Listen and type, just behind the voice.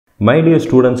My dear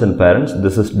students and parents,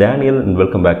 this is Daniel and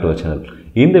welcome back to our channel.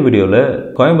 இந்த வீடியோல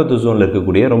கோயம்புத்தூர் ஜோன்ல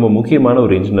இருக்கக்கூடிய ரொம்ப முக்கியமான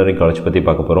ஒரு இன்ஜினியரிங் காலேஜ் பத்தி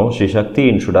பார்க்க போறோம். ஸ்ரீ சக்தி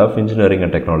institute of engineering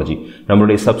and technology.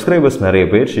 நம்மளுடைய சப்ஸ்கிரைபர்ஸ் நிறைய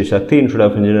பேர் ஸ்ரீ சக்தி institute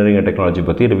of engineering and technology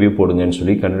பத்தி ரிவ்யூ போடுங்கன்னு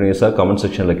சொல்லி கண்டினியூஸா கமெண்ட்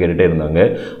செக்ஷன்ல கேட்டுட்டே இருந்தாங்க.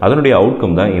 அதனுடைய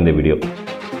அவுட்கம் தான் இந்த வீடியோ.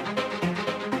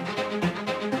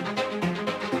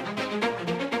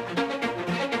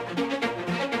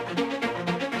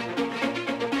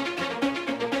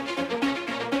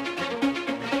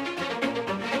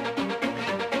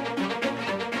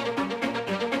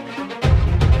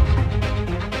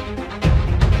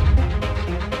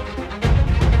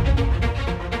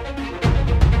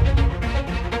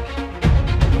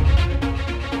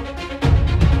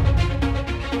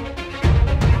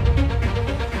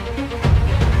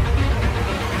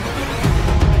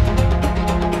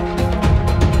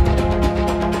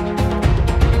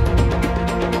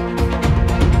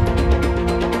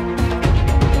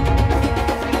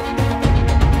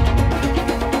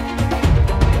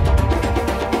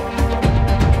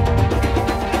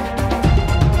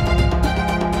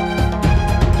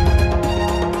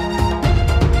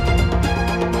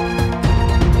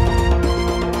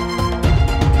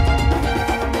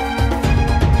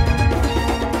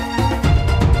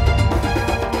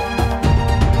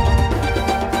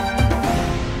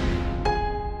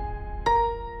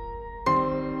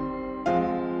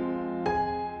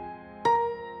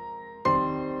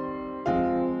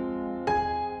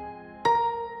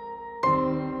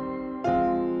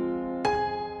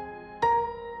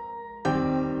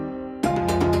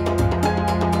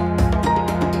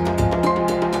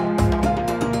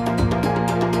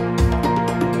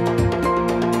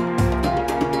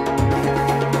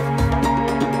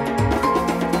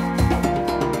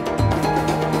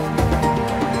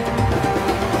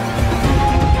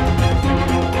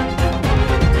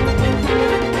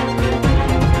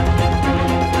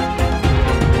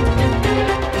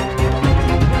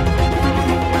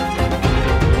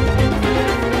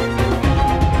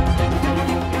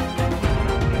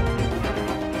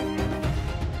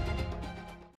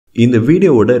 இந்த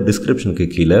வீடியோவோட டிஸ்கிரிப்ஷனுக்கு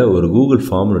கீழே ஒரு கூகுள்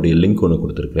ஃபார்முடைய லிங்க் ஒன்று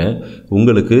கொடுத்துருக்கேன்.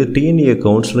 உங்களுக்கு டிஎன்ஏ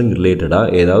கவுன்சிலிங்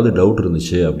ரிலேட்டடாக ஏதாவது டவுட்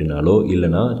இருந்துச்சு அப்படின்னாலோ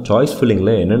இல்லைனா சாய்ஸ்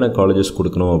ஃபில்லிங்கில் என்னென்ன காலேஜஸ்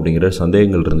கொடுக்கணும் அப்படிங்கிற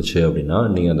சந்தேகங்கள் இருந்துச்சு அப்படின்னா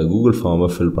நீங்கள் அந்த கூகுள் ஃபார்மை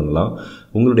ஃபில் பண்ணலாம்.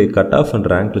 உங்களுடைய கட் ஆஃப்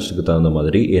அண்ட் ரேங்க் லிஸ்ட்டுக்கு தகுந்த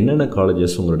மாதிரி என்னென்ன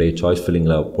காலேஜஸ் உங்களுடைய சாய்ஸ்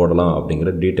ஃபில்லிங்கில் போடலாம்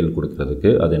அப்படிங்கிற டீட்டெயில்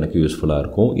கொடுக்கறதுக்கு அது எனக்கு யூஸ்ஃபுல்லாக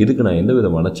இருக்கும். இதுக்கு நான் எந்த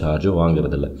விதமான சார்ஜும்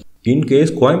வாங்குறதில்ல.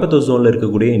 இன்கேஸ் கோயம்புத்தூர் ஜோனில்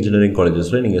இருக்கக்கூடிய இன்ஜினியரிங்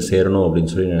காலேஜஸில் நீங்கள் சேரணும்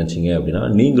அப்படின்னு சொல்லி நினச்சிங்க அப்படின்னா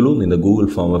நீங்களும் இந்த கூகுள்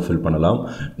ஃபார்மை ஃபில் பண்ணலாம்.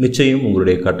 நிச்சயம்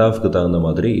உங்களுடைய கட் ஆஃப்க்கு தகுந்த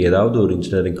மாதிரி ஏதாவது ஒரு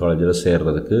இன்ஜினியரிங் காலேஜில்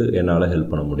சேர்றதுக்கு என்னால்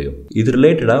ஹெல்ப் பண்ண முடியும். இது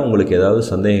ரிலேட்டடாக உங்களுக்கு ஏதாவது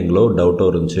சந்தேகங்களோ டவுட்டோ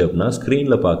இருந்துச்சு அப்படின்னா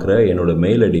ஸ்க்ரீனில் பார்க்குற என்னோட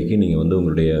மெயில் ஐடிக்கு நீங்கள்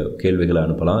உங்களுடைய கேள்விகளை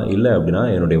அனுப்பலாம். இல்லை அப்படின்னா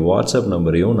என்னுடைய வாட்ஸ்அப்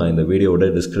நம்பரையும் நான் இந்த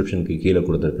வீடியோட டிஸ்கிரிப்ஷனுக்கு கீழே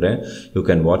கொடுத்துருக்குறேன். You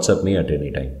can WhatsApp me at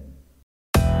any time.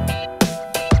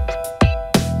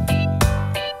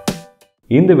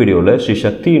 இந்த வீடியோவில் ஸ்ரீ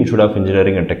சக்தி இன்ஸ்டிடியூட் ஆஃப்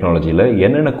இன்ஜினியரிங் அண்ட் டெக்னாலஜியில்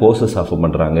என்னென்ன கோர்சஸ் ஆஃபர்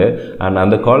பண்ணுறாங்க அண்ட்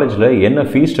அந்த காலேஜில் என்ன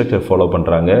ஃபீஸ் ஸ்ட்ரக்சர் ஃபாலோ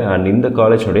பண்ணுறாங்க அண்ட் இந்த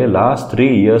காலேஜினுடைய லாஸ்ட் 3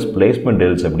 இயர்ஸ் பிளேஸ்மெண்ட்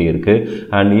டீல்ஸ் எப்படி இருக்குது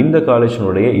அண்ட் இந்த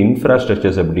காலேஜினுடைய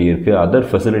இன்ஃப்ராஸ்ட்ரக்சர்ஸ் எப்படி இருக்குது, அதர்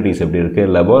ஃபெசிலிட்டிஸ் எப்படி இருக்குது,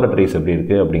 லெபார்டரிஸ் எப்படி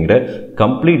இருக்குது அப்படிங்கிற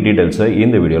கம்ப்ளீட் டீட்டெயில்ஸை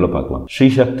இந்த வீடியோவில் பார்க்கலாம். ஸ்ரீ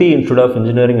சக்தி institute of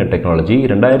engineering and technology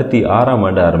 2006ஆம்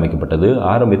ஆண்டு ஆரம்பிக்கப்பட்டது.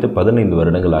 ஆரம்பித்து 15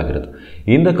 வருடங்கள் ஆகிறது.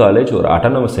 இந்த காலேஜ் ஒரு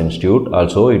autonomous institute.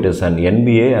 Also it is an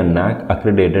NBA and NAC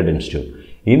accredited institute.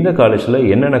 இந்த காலேஜில்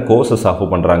என்னென்ன கோர்சஸ் ஆஃபர்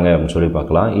பண்ணுறாங்க அப்படின்னு சொல்லி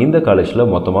பார்க்கலாம். இந்த காலேஜில்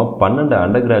மொத்தமாக 12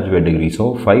 under graduate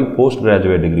டிகிரிஸும் 5 post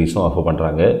graduate டிகிரிஸும் offer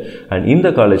பண்ணுறாங்க. அண்ட் இந்த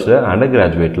காலேஜில் under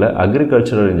கிராஜுவேட்டில்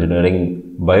agricultural engineering,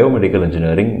 biomedical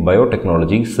engineering,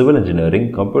 biotechnology, civil engineering,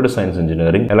 computer science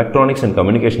engineering, electronics and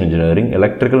communication engineering,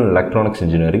 electrical and electronics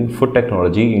engineering, food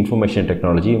technology, information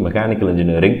technology, mechanical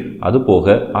engineering, அது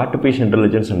போக artificial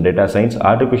intelligence and data science,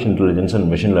 artificial intelligence and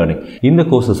machine learning, இந்த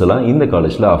courses எல்லாம் இந்த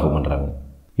காலேஜில் offer பண்ணுறாங்க.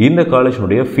 இந்த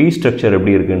காலேஜினுடைய fees structure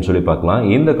எப்படி இருக்குன்னு சொல்லி பார்க்கலாம்.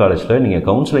 இந்த காலேஜில் நீங்கள்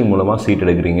கவுன்சிலிங் மூலமாக சீட்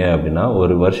எடுக்கிறீங்க அப்படின்னா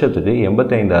ஒரு வருஷத்துக்கு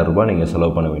 85,000 ரூபாய் நீங்கள்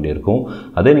செலவு பண்ண வேண்டியிருக்கும்.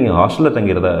 அதே நீங்கள் ஹாஸ்டலில்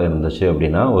தங்கிறதா இருந்துச்சு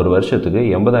அப்படின்னா ஒரு வருஷத்துக்கு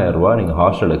 80,000 ரூபாய் நீங்கள்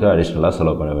ஹாஸ்டலுக்கு அடிஷ்னலாக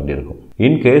செலவு பண்ண வேண்டியிருக்கும்.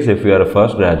 In case if you are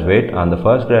first graduate, அந்த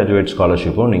ஃபர்ஸ்ட் கிராஜுவேட்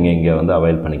ஸ்காலர்ஷிப்பும் நீங்கள் இங்கே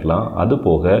அவைல் பண்ணிக்கலாம். அது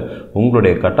போக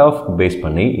உங்களுடைய கட் ஆஃப் பேஸ்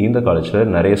பண்ணி இந்த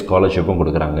காலேஜில் நிறைய ஸ்காலர்ஷிப்பும்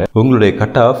கொடுக்குறாங்க. உங்களுடைய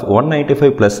கட் ஆஃப்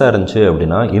 195 ப்ளஸ்ஸாக இருந்துச்சு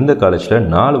அப்படின்னா இந்த காலேஜில்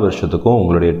 4 வருஷத்துக்கும்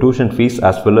உங்களுடைய டியூஷன் ஃபீஸ்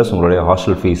ஆஸ் ப்ளஸ் உங்களுடைய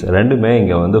ஹாஸ்டல் ஃபீஸ் ரெண்டுமே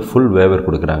இங்கே வந்து ஃபுல் வேவர்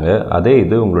கொடுக்குறாங்க. அதே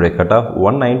இது உங்களுடைய கட் ஆஃப்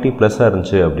 190 ப்ளஸ்ஸாக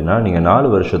இருந்துச்சு அப்படின்னா நீங்கள்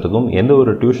 4 வருஷத்துக்கும் எந்த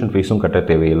ஒரு டியூஷன் ஃபீஸும் கட்ட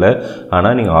தேவையில்லை.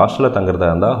 ஆனால் நீங்கள் ஹாஸ்டலில் தங்குறதா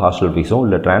இருந்தால் ஹாஸ்டல் ஃபீஸும்,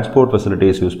 இல்லை டிரான்ஸ்போர்ட்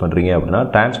ஃபெசிலிட்டிஸ் யூஸ் பண்ணுறீங்க அப்படின்னா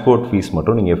டிரான்ஸ்போர்ட் ஃபீஸ்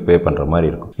மட்டும் நீங்கள் பே பண்ணுற மாதிரி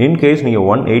இருக்கும். இன்கேஸ் நீங்கள்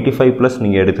 185 ப்ளஸ்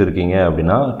நீங்கள் எடுத்துருக்கீங்க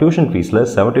அப்படின்னா டியூஷன் ஃபீஸில்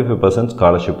 75%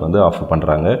 ஸ்காலர்ஷிப் வந்து ஆஃபர்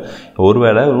பண்ணுறாங்க.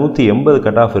 ஒருவேளை 180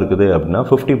 கட் ஆஃப் இருக்குது அப்படின்னா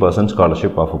 50%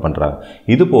 ஸ்காலர்ஷிப் ஆஃபர் பண்ணுறாங்க.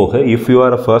 இது போக if you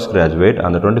are a first graduate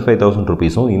அந்த 25,000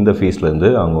 ருபீஸும் இந்த ஃபீஸ்லேருந்து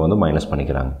அவங்க வந்து மைனஸ்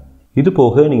பண்ணிக்கிறாங்க. இது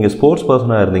போக நீங்கள் ஸ்போர்ட்ஸ்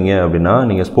பர்சனாக இருந்தீங்க அப்படின்னா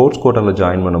நீங்கள் ஸ்போர்ட்ஸ் கோட்டாவில்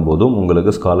ஜாயின் பண்ணும்போதும்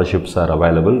உங்களுக்கு ஸ்காலர்ஷிப்ஸ் ஆர்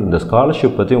அவைலபிள். இந்த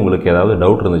ஸ்காலர்ஷிப் பற்றி உங்களுக்கு ஏதாவது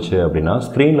டவுட் இருந்துச்சு அப்படின்னா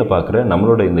ஸ்க்ரீனில் பார்க்குற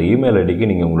நம்மளோட இந்த இமெயில்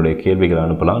ஐடிக்கு நீங்கள் உங்களுடைய கேள்விகளை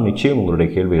அனுப்பலாம். நிச்சயம் உங்களுடைய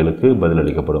கேள்விகளுக்கு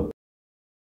பதிலளிக்கப்படும்.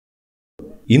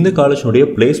 இந்த காலேஜினுடைய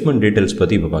பிளேஸ்மெண்ட் டீட்டெயில்ஸ்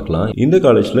பற்றி இப்போ பார்க்கலாம். இந்த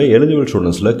காலேஜில் எலிஜிபிள்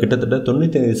ஸ்டூடெண்ட்ஸில் கிட்டத்தட்ட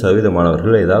 95%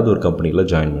 மாணவர்கள் ஏதாவது ஒரு கம்பெனியில்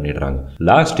ஜாயின் பண்ணிடுறாங்க.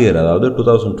 லாஸ்ட் இயர் அதாவது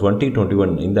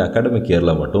 2020-21 இந்த அகாடமிக்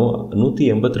இயரில் மட்டும்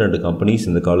 182 கம்பெனிஸ்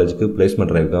இந்த காலேஜுக்கு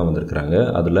பிளேஸ்மெண்ட் ட்ரைவ் தான் வந்திருக்காங்க.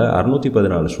 அதில்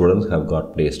 614 ஸ்டூடெண்ட்ஸ் ஹேவ் காட்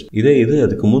பிளேஸ்ட். இது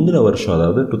அதுக்கு முந்தின வருஷம்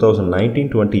அதாவது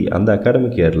 2019-20 அந்த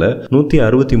அகாடமிக் இயரில்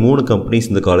 163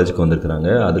 கம்பெனிஸ் இந்த காலேஜுக்கு வந்திருக்காங்க.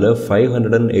 அதில்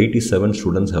 587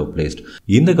 ஸ்டூடெண்ட்ஸ் ஹேவ் பிளேஸ்ட்.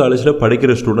 இந்த காலேஜில்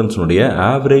படிக்கிற ஸ்டூடெண்ட்ஸுடைய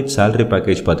ஆவரேஜ் சேலரி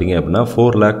பேக்கேஜ் பார்த்தீங்க அப்படின்னா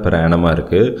 4 lakh per annum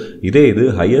இருக்குது. இது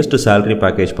ஹையஸ்ட் சேலரி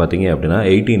பேக்கேஜ் பார்த்தீங்க அப்படின்னா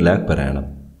 18 lakh per annum.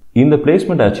 இந்த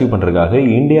பிளேஸ்மெண்ட் அச்சீவ் பண்ணுறதுக்காக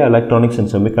India electronics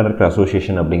and semiconductor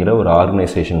association அப்படிங்கிற ஒரு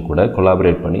ஆர்கனைசேஷன் கூட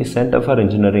கொலாபரேட் பண்ணி சென்டர் ஃபார்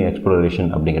இன்ஜினியரிங் எக்ஸ்ப்ளோரேஷன்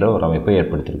அப்படிங்கிற ஒரு அமைப்பை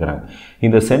ஏற்படுத்தியிருக்கிறாங்க.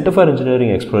 இந்த சென்டர் ஃபார்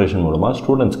இன்ஜினியரிங் எக்ஸ்ப்ளோரேஷன் மூலமாக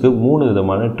ஸ்டூடெண்ட்ஸ்க்கு 3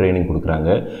 விதமான ட்ரைனிங் கொடுக்குறாங்க.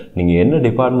 நீங்கள் என்ன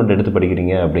டிபார்ட்மெண்ட் எடுத்து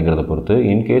படிக்கிறீங்க அப்படிங்கிறத பொறுத்து,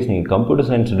 இன்கேஸ் நீங்கள் கம்ப்யூட்டர்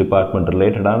சயின்ஸ் டிபார்ட்மெண்ட்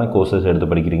ரிலேட்டடான கோர்சஸ் எடுத்து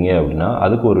படிக்கிறீங்க அப்படின்னா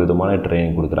அதுக்கு ஒரு விதமான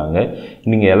ட்ரைனிங் கொடுக்குறாங்க.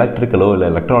 நீங்கள் எலக்ட்ரிக்கலோ இல்லை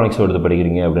எலக்ட்ரானிக்ஸோ எடுத்து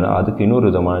படிக்கிறீங்க அப்படின்னா அதுக்கு இன்னொரு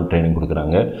விதமான ட்ரைனிங்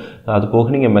கொடுக்குறாங்க. அது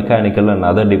போக நீங்கள் மெக்கானிக்கல் அண்ட்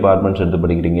அதர் டிபார்ட்மெண்ட்ஸ் எடுத்து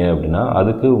படிக்கிறீங்க அப்படின்னா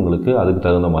அதுக்கு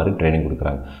தகுந்த மாதிரி ட்ரைனிங்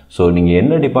கொடுக்குறாங்க. ஸோ நீங்கள்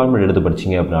என்ன டிபார்ட்மெண்ட் எடுத்து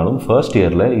படிச்சீங்க அப்படின்னாலும் ஃபர்ஸ்ட்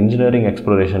இயரில் engineering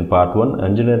exploration part 1,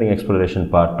 engineering exploration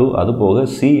part 2, அது போக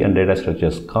சி அண்ட் டேட்டா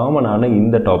ஸ்ட்ரக்சர்ஸ் காமனான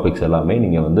இந்த டாபிக்ஸ் எல்லாமே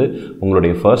நீங்கள் வந்து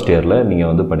உங்களுடைய ஃபர்ஸ்ட் இயரில்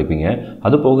நீங்கள் வந்து படிப்பீங்க.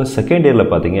 அது போக செகண்ட் இயரில்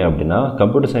பார்த்தீங்க அப்படின்னா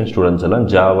கம்ப்யூட்டர் சயின்ஸ் ஸ்டூடெண்ட்ஸ் எல்லாம்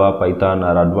Java, Python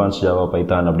R advance Java,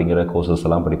 Python அப்படிங்கிற கோர்சஸ்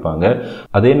எல்லாம் படிப்பாங்க.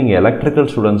 அதே நீங்கள் எலக்ட்ரிக்கல்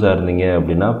ஸ்டூடெண்ட்ஸாக இருந்தீங்க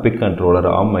அப்படின்னா big controller,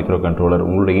 arm micro controller,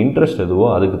 உங்களுடைய இன்ட்ரெஸ்ட் எதுவோ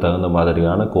அதுக்கு தகுந்த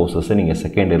மாதிரியான கோர்சஸை நீங்கள்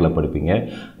செகண்ட் இயரில் படிப்பீங்க.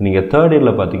 நீங்கள் தேர்ட்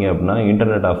இயரில் பார்த்தீங்க அப்படின்னா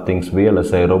internet of things,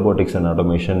 VLSI, robotics and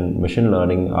automation, machine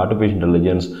learning, artificial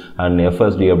intelligence and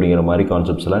FSD அப்படிங்கிற மாதிரி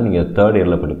கான்செப்ட்ஸ் எல்லாம் நீங்கள் தேர்ட்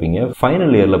இயரில் படிப்பீங்க.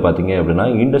 ஃபைனல் இயரில் பார்த்தீங்க அப்படின்னா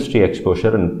industry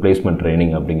exposure and placement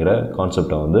training அப்படிங்கிற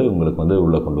கான்செப்டை வந்து உங்களுக்கு வந்து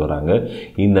உள்ளே கொண்டு வராங்க.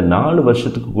 இந்த 4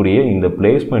 வருஷத்துக்கு கூடிய இந்த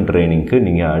பிளேஸ்மெண்ட் ட்ரைனிங்க்கு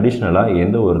நீங்கள் அடிஷ்னலாக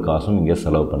எந்த ஒரு காசும் இங்கே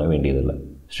செலவு பண்ண வேண்டியதில்லை.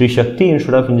 ஸ்ரீ சக்தி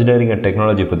institute of engineering and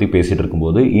technology பற்றி பேசிகிட்டு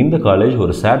இருக்கும்போது இந்த காலேஜ்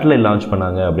ஒரு சேட்டலைட் லான்ச்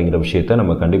பண்ணாங்க அப்படிங்கிற விஷயத்தை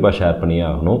நம்ம கண்டிப்பாக ஷேர் பண்ணியே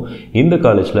ஆகணும். இந்த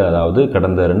காலேஜில் அதாவது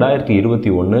கடந்த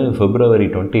 2021 February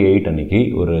 28 அன்னைக்கு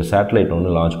ஒரு சேட்டலைட்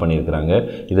ஒன்று லான்ச் பண்ணியிருக்கிறாங்க.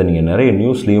 இதை நீங்கள் நிறைய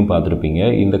நியூஸ்லேயும் பார்த்துருப்பீங்க.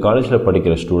 இந்த காலேஜில்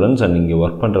படிக்கிற ஸ்டூடெண்ட்ஸ் அண்ட் இங்கே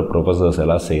ஒர்க் பண்ணுற ப்ரொஃபஸர்ஸ்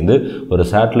எல்லாம் சேர்ந்து ஒரு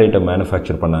சேட்டலைட்டை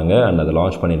மேனுஃபேக்சர் பண்ணாங்க அண்ட் அதை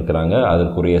லான்ச் பண்ணியிருக்கிறாங்க.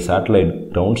 அதற்குரிய சேட்டலைட்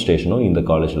கிரவுண்ட் ஸ்டேஷனும் இந்த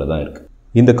காலேஜில் தான் இருக்குது.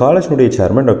 இந்த காலேஜினுடைய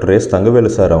chairman doctor S Thangavelu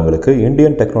sir அவங்களுக்கு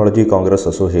Indian technology Congress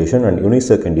association and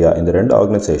unisex India இந்த 2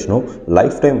 ஆர்கனைசேஷனும்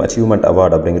லைஃப் டைம் அச்சீவ்மெண்ட்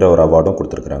அவார்டு அப்படிங்கிற ஒரு அவார்டும்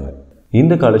கொடுத்துருக்காங்க.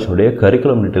 இந்த காலேஜுடைய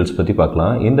கரிக்குலம் டீட்டெயில்ஸ் பற்றி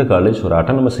பார்க்கலாம். இந்த காலேஜ் ஒரு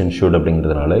அட்டானமஸ் இன்ஸ்டியூட்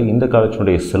அப்படிங்கிறதுனால இந்த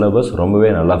காலேஜுடைய சிலபஸ் ரொம்பவே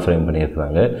நல்லா ஃப்ரேம்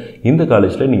பண்ணியிருக்கிறாங்க. இந்த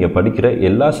காலேஜில் நீங்கள் படிக்கிற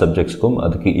எல்லா சப்ஜெக்ட்ஸ்க்கும்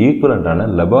அதுக்கு ஈக்குவலண்ட்டான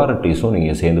லெபார்ட்டரிஸும்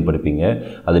நீங்கள் சேர்ந்து படிப்பீங்க.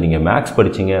 அது நீங்கள் மேக்ஸ்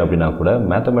படிச்சிங்க அப்படின்னா கூட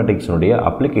மேத்தமெட்டிக்ஸினுடைய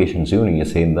அப்ளிகேஷன்ஸையும்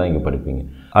நீங்கள் சேர்ந்து தான் இங்கே படிப்பீங்க.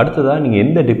 அடுத்ததாக நீங்கள்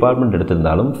எந்த டிபார்ட்மெண்ட்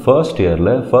எடுத்திருந்தாலும் ஃபர்ஸ்ட்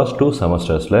இயரில் ஃபர்ஸ்ட் 2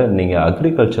 செமஸ்டர்ஸில் நீங்கள்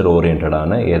அக்ரிகல்ச்சர்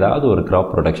ஓரியன்டான ஏதாவது ஒரு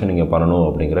கிராப் ப்ரொடக்ஷன் நீங்கள் பண்ணணும்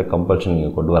அப்படிங்கிற கம்பல்ஷன்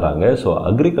நீங்கள் கொண்டு வராங்க. ஸோ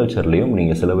அக்ரிகல்ச்சர்லேயும்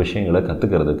நீங்கள் சில விஷயங்களை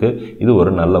கற்றுக்கிறதுக்கு இது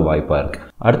ஒரு நல்ல வாய்ப்பாக இருக்குது.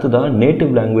 அடுத்ததாக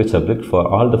native language subject for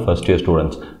all the first year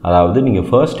students. அதாவது நீங்கள்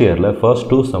ஃபர்ஸ்ட் இயரில் ஃபர்ஸ்ட்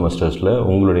 2 செமஸ்டர்ஸில்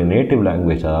உங்களுடைய நேட்டிவ்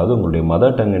லாங்குவேஜ் அதாவது உங்களுடைய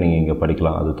மதர் டங்கை நீங்கள் இங்கே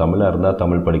படிக்கலாம். அது தமிழாக இருந்தால்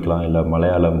தமிழ் படிக்கலாம், இல்லை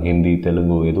மலையாளம், ஹிந்தி,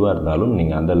 தெலுங்கு எதுவாக இருந்தாலும்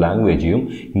நீங்கள் அந்த லாங்குவேஜையும்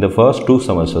இந்த ஃபர்ஸ்ட் 2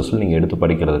 செமஸ்டர்ஸில் நீங்கள் எடுத்து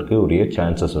படிக்கிறதுக்கு உரிய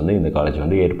சான்சஸ் வந்து இந்த காலேஜ்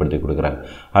வந்து ஏற்படுத்தி கொடுக்குறாங்க.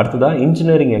 அடுத்ததாக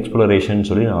இன்ஜினியரிங் எக்ஸ்ப்ளோரேஷன்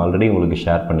சொல்லி நான் ஆல்ரெடி உங்களுக்கு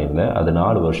ஷேர் பண்ணியிருந்தேன். அது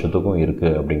 4 வருஷத்துக்கும்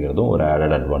இருக்குது அப்படிங்கிறதும் ஒரு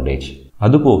ஆடட் அட்வான்டேஜ்.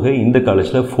 அதுபோக இந்த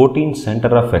காலேஜில் 14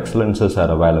 centre of excellences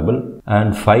are available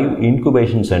and 5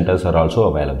 incubation centres are also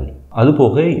available.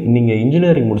 அதுபோக நீங்கள்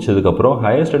இன்ஜினியரிங் முடிச்சதுக்கப்புறம்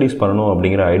ஹையர் ஸ்டடீஸ் பண்ணணும்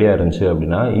அப்படிங்கிற ஐடியா இருந்துச்சு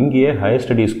அப்படின்னா இங்கேயே ஹையர்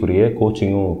ஸ்டடீஸ்க்குரிய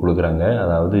கோச்சிங்கும் கொடுக்குறாங்க.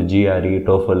 அதாவது GRE,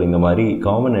 TOEFL இந்த மாதிரி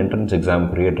காமன் என்ட்ரன்ஸ்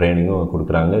எக்ஸாமுக்குரிய ட்ரைனிங்கும்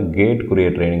கொடுக்குறாங்க. கேட்டுக்குரிய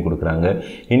ட்ரைனிங் கொடுக்குறாங்க.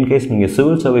 இன்கேஸ் நீங்கள்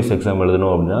சிவில் சர்வீஸ் எக்ஸாம்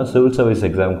எழுதணும் அப்படின்னா சிவில் சர்வீஸ்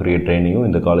எக்ஸாமுக்குரிய ட்ரைனிங்கும்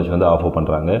இந்த காலேஜ் வந்து ஆஃபர்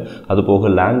பண்ணுறாங்க.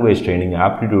 அதுபோக லாங்குவேஜ் ட்ரைனிங்,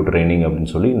 ஆப்டிடியூட் ட்ரைனிங்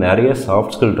அப்படின்னு சொல்லி நிறைய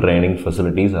soft skill training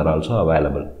facilities are also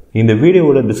available. இந்த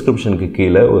வீடியோவோட டிஸ்கிரிப்ஷனுக்கு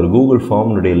கீழே ஒரு கூகுள்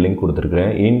ஃபார்ம்னுடைய லிங்க் கொடுத்துருக்கிறேன்.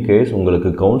 இன்கேஸ் உங்களுக்கு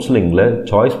கவுன்சிலிங்கில்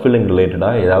சாய்ஸ் ஃபில்லிங்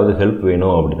ரிலேட்டடாக ஏதாவது ஹெல்ப்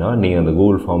வேணும் அப்படின்னா நீங்கள் அந்த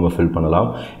கூகுள் ஃபார்மை ஃபில் பண்ணலாம்.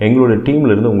 எங்களுடைய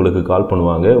டீம்லேருந்து உங்களுக்கு கால்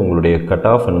பண்ணுவாங்க. உங்களுடைய கட்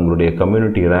ஆஃப் அண்ட் உங்களுடைய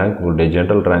கம்யூனிட்டி ரேங்க், உங்களுடைய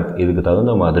ஜென்ரல் ரேங்க் இதுக்கு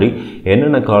தகுந்த மாதிரி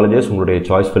என்னென்ன காலேஜஸ் உங்களுடைய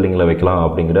சாய்ஸ் ஃபில்லிங்கில் வைக்கலாம்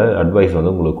அப்படிங்கிற அட்வைஸ்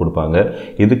வந்து உங்களுக்கு கொடுப்பாங்க.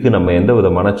 இதுக்கு நம்ம எந்த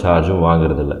விதமான சார்ஜும்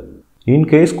வாங்குறதில்ல.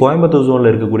 இன்கேஸ் கோயம்புத்தூர் ஜோனில்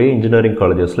இருக்கக்கூடிய இன்ஜினியரிங்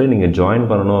காலேஜஸில் நீங்கள் ஜாயின்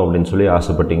பண்ணணும் அப்படின்னு சொல்லி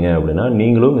ஆசைப்பட்டீங்க அப்படின்னா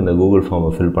நீங்களும் இந்த கூகுள்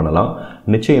ஃபார்மை ஃபில் பண்ணலாம்.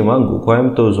 நிச்சயமாக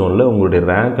கோயம்புத்தூர் ஜோனில் உங்களுடைய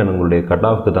ரேங்க் அண்ட் உங்களுடைய கட்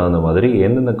ஆஃப்க்கு தகுந்த மாதிரி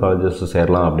எந்தெந்த காலேஜஸ்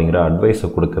சேரலாம் அப்படிங்கிற அட்வைஸை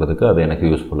கொடுக்கறதுக்கு அது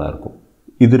எனக்கு யூஸ்ஃபுல்லாக இருக்கும்.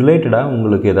 இது ரிலேட்டடாக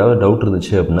உங்களுக்கு ஏதாவது டவுட்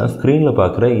இருந்துச்சு அப்படின்னா ஸ்க்ரீனில்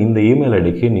பார்க்குற இந்த இமெயில்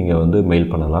ஐடிக்கு நீங்கள் வந்து மெயில்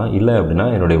பண்ணலாம். இல்லை அப்படின்னா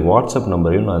என்னுடைய வாட்ஸ்அப்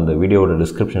நம்பரையும் நான் இந்த வீடியோட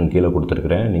டிஸ்கிரிப்ஷன் கீழே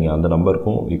கொடுத்துருக்கிறேன். நீங்கள் அந்த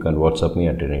நம்பருக்கும் you can WhatsApp me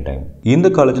at any time. இந்த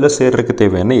காலேஜில் சேர்றதுக்கு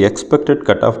தேவையான எக்ஸ்பெக்டட்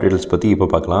கட் ஆஃப் டீட்டெயில்ஸ் பற்றி இப்போ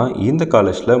பார்க்கலாம். இந்த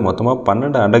காலேஜில் மொத்தமாக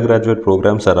 12 அண்டர் கிராஜுவேட்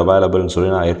ப்ரோக்ராம்ஸ் ஆர் அவைலபிள்னு சொல்லி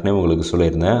நான் ஏற்கனவே உங்களுக்கு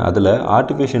சொல்லியிருந்தேன். அதில்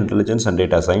artificial intelligence and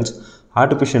data science,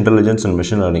 artificial intelligence and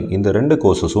machine learning இந்த 2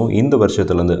 கோர்ஸஸும் இந்த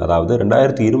வருஷத்துலேருந்து, அதாவது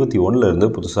 2021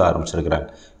 புதுசாக ஆரம்பிச்சிருக்கிறாங்க.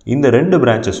 இந்த 2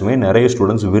 பிரான்ச்சஸுமே நிறைய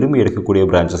ஸ்டூடெண்ட்ஸ் விரும்பி எடுக்கக்கூடிய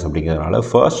பிரான்ச்சஸ் அப்படிங்கிறதுனால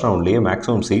ஃபர்ஸ்ட் ரவுண்ட்லேயே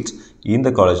மேக்ஸிமம் சீட்ஸ் இந்த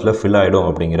காலேஜில் ஃபில் ஆகிடும்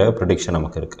அப்படிங்கிற ப்ரெடிக்ஷன்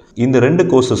நமக்கு இருக்குது. இந்த 2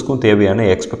 கோர்ஸஸ்க்கும் தேவையான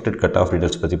எக்ஸ்பெக்டட் கட் ஆஃப்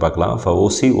டீட்டெயில்ஸ் பற்றி பார்க்கலாம். For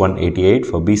OC 188,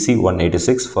 for BC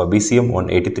 186, for BCM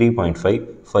 183.5,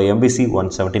 for MBC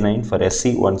 179, for SC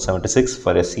 176,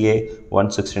 for SCA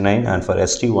 169 and for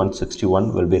ST 161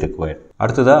 will be required.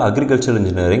 அடுத்ததா அக்ரிகல்ச்சர்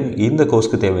இன்ஜினியரிங் இந்த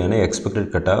கோர்ஸ்க்கு தேவையான expected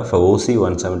cut off for OC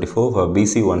 174, for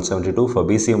BC 172, for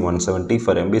BCM 170,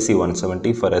 for MBC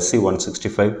 170, for SC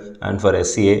 165 and for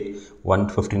SCA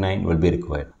 159 will be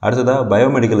required. அடுத்ததா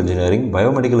biomedical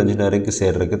இன்ஜினியரிங்க்கு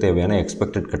சேர்றதுக்கு தேவையான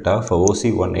expected cut off for OC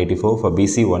 184, for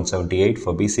BC 178,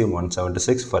 for BCM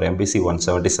 176, for MBC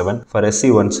 177, for SC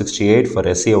 168, for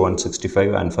SCA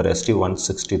 165 and for ST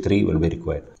 163 will be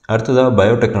required. அடுத்ததா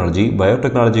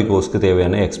biotechnology கோர்ஸ்க்கு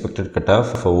தேவையான expected cut off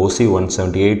for OC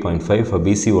 178.5, for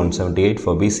BC 178,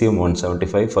 for BCM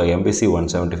 175, for MBC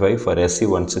 175, for SC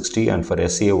 160 and for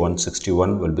SCA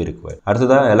 161 will be required.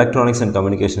 அடுத்ததா electronics and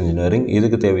communication engineering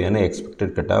இதுக்கு தேவையான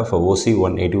expected cut off for OC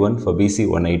 181, for BC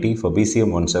 180, for BCM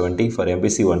 170, for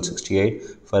MBC 168,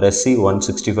 for SC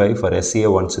 165, for SCA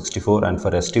 164 and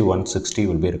for ST 160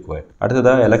 will be required.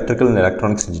 அடுத்ததா electrical and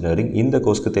electronics engineering இந்த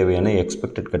கோர்ஸ்க்கு தேவையான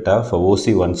expected cut off for OC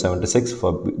 176,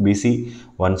 for BC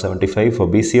 175, for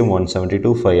BCM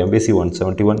 172, for MBC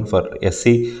 171, for SC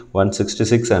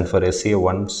 166 and for SCA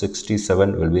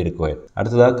 167 will be required.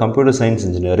 அடுத்ததா computer science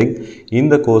engineering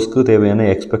இந்த கோர்ஸ்க்கு தேவையான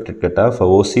expected cut off for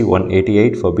OC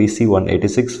 188, for BC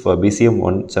 186, for BCM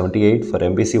 178, for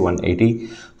MBC 180,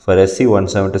 for SC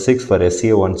 176, for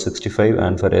SCA 165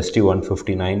 and for ST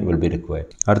 159 will be required.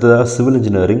 அடுத்ததா civil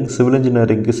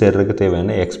இன்ஜினியரிங்க்கு சேர்றதுக்கு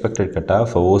தேவையான expected cut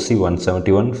off for OC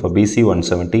 171, for BC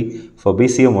 170, for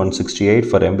BCM 168,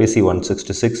 for MBC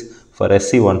 166, for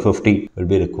SC 150 will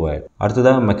be required.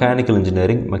 அடுத்ததா mechanical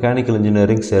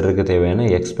engineering சேர்றதுக்கு தேவையான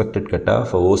expected cut off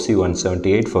for OC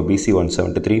 178, for BC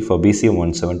 173, for BCM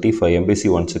 170, for MBC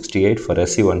 168, for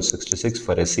SC 166,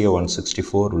 for SCA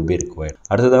 164 will be required.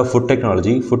 அடுத்ததா food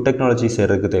technology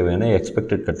சேர்றதுக்கு தேவையான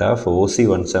expected cut off for OC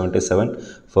 177,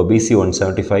 for BC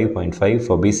 175.5,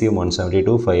 for BCM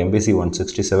 172, for MBC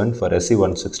 167, for SC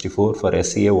 164, for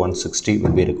SCA 160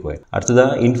 will be required. அடுத்ததா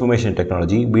information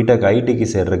technology BTech ITக்கு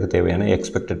சேர்றதுக்கு தேவையான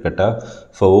expected cut off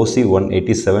for OC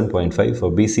 187.5, for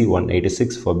BC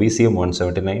 186, for BCM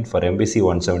 179, for MBC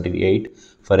 178,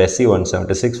 for SC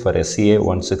 176, for SCA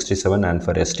 167 and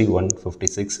for ST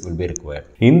 156 will be required.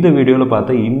 இந்த வீடியோவில்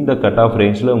பார்த்த இந்த cut off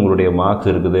ரேஞ்சில் உங்களுடைய marks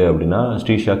இருக்குது அப்படின்னா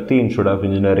ஸ்ரீ சக்தி institute of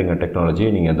engineering and technology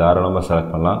நீங்கள் தாராளமாக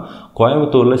செலக்ட் பண்ணலாம்.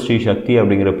 கோயம்புத்தூரில் ஸ்ரீ சக்தி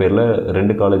அப்படிங்கிற பேரில்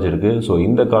 2 காலேஜ் இருக்குது. ஸோ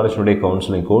இந்த காலேஜுடைய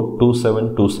counselling code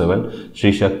 2727.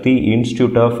 Sri Sakthi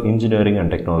institute of engineering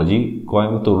and technology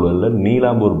கோயம்புத்தூரில் உள்ள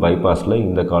நீலாம்பூர் பைபாஸில்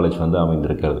இந்த காலேஜ் வந்து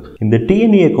அமைந்திருக்கிறது. இந்த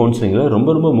TNA கவுன்சிலிங்கில்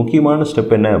ரொம்ப முக்கியமான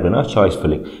ஸ்டெப் என்ன அப்படின்னா சாய்ஸ்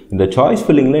ஃபில்லிங். இந்த சாய்ஸ்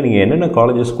ஃபில்லிங்கில் நீங்கள் என்னென்ன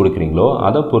காலேஜஸ் கொடுக்குறீங்களோ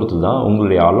அதை பொறுத்து தான்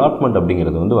உங்களுடைய அலாட்மெண்ட்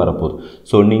அப்படிங்கிறது வந்து வரப்போகுது.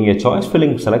 ஸோ நீங்கள் சாய்ஸ்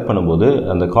ஃபில்லிங் செலக்ட் பண்ணும்போது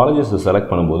அந்த காலேஜஸை செலக்ட்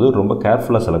பண்ணும்போது ரொம்ப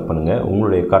கேர்ஃபுல்லாக செலக்ட் பண்ணுங்கள்.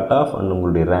 உங்களுடைய கட் ஆஃப் அண்ட்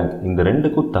உங்களுடைய ரேங்க் இந்த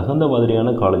 2க்கும் தகுந்த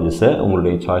மாதிரியான காலேஜஸை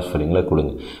உங்களுடைய சாய்ஸ் ஃபில்லிங்கில்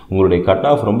கொடுங்க. உங்களுடைய கட்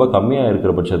ஆஃப் ரொம்ப கம்மியாக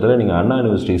இருக்கிற பட்சத்தில் நீங்கள் அண்ணா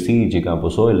யூனிவர்சிட்டி CEG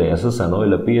கேம்பஸோ இல்லை SSNO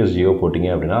இல்லை PSG போட்டிங்க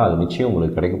அப்படின்னா அது நிச்சயம்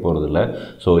உங்களுக்கு கிடைக்க போகிறதில்ல.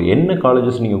 ஸோ என்ன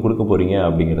காலேஜஸ் நீங்கள் கொடுக்க போகிறீங்க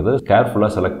அப்படிங்கிறத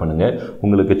கேர்ஃபுல்லாக செலக்ட் பண்ணுங்கள்.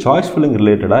 உங்களுக்கு சாய்ஸ் ஃபில்லிங்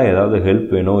ரிலேட்டடாக ஏதாவது ஹெல்ப்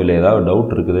வேணும் இல்லை ஏதாவது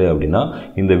டவுட் இருக்குது அப்படின்னா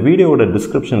இந்த வீடியோவோட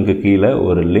டிஸ்கிரிப்ஷனுக்கு கீழே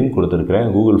ஒரு லிங்க் கொடுத்துருக்கிறேன்,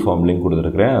 கூகுள் ஃபார்ம் லிங்க்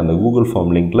கொடுத்துருக்கிறேன். அந்த கூகுள்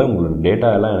ஃபார்ம் லிங்க்கில் உங்களோட டேட்டா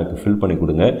எல்லாம் எனக்கு ஃபில் பண்ணி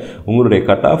கொடுங்க. உங்களுடைய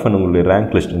கட் ஆஃப் அண்ட் உங்களுடைய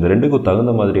ரேங்க் லிஸ்ட் இந்த 2க்கும்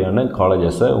தகுந்த மாதிரியான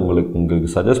காலேஜஸை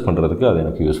உங்களுக்கு சஜஸ்ட் பண்ணுறதுக்கு அது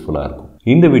எனக்கு யூஸ்ஃபுல்லாக இருக்கும்.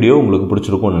 இந்த வீடியோ உங்களுக்கு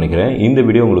பிடிச்சிருக்கும்னு நினைக்கிறேன். இந்த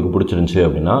வீடியோ உங்களுக்கு பிடிச்சிருந்துச்சு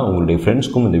அப்படின்னா உங்களுடைய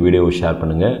ஃப்ரெண்ட்ஸ்க்கும் இந்த வீடியோவை ஷேர்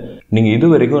பண்ணுங்கள். நீங்கள் இது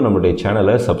வரைக்கும் நம்மளுடைய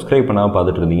சேனலை சப்ஸ்கிரைப் பண்ணாமல்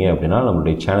பார்த்துட்டு இருந்தீங்க அப்படின்னா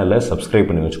நம்மளுடைய சேனலை சப்ஸ்கிரைப்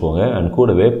பண்ணி வச்சுக்கோங்க. அண்ட்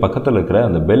கூடவே பக்கத்தில் இருக்கிற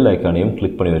அந்த பெல் ஐக்கானையும்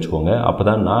கிளிக் பண்ணி வச்சுக்கோங்க. அப்போ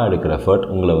தான் நான் எடுக்கிற எஃபர்ட்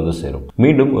உங்களை வந்து சேரும்.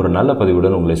 மீண்டும் ஒரு நல்ல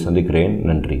பதிவுடன் உங்களை சந்திக்கிறேன்.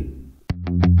 நன்றி.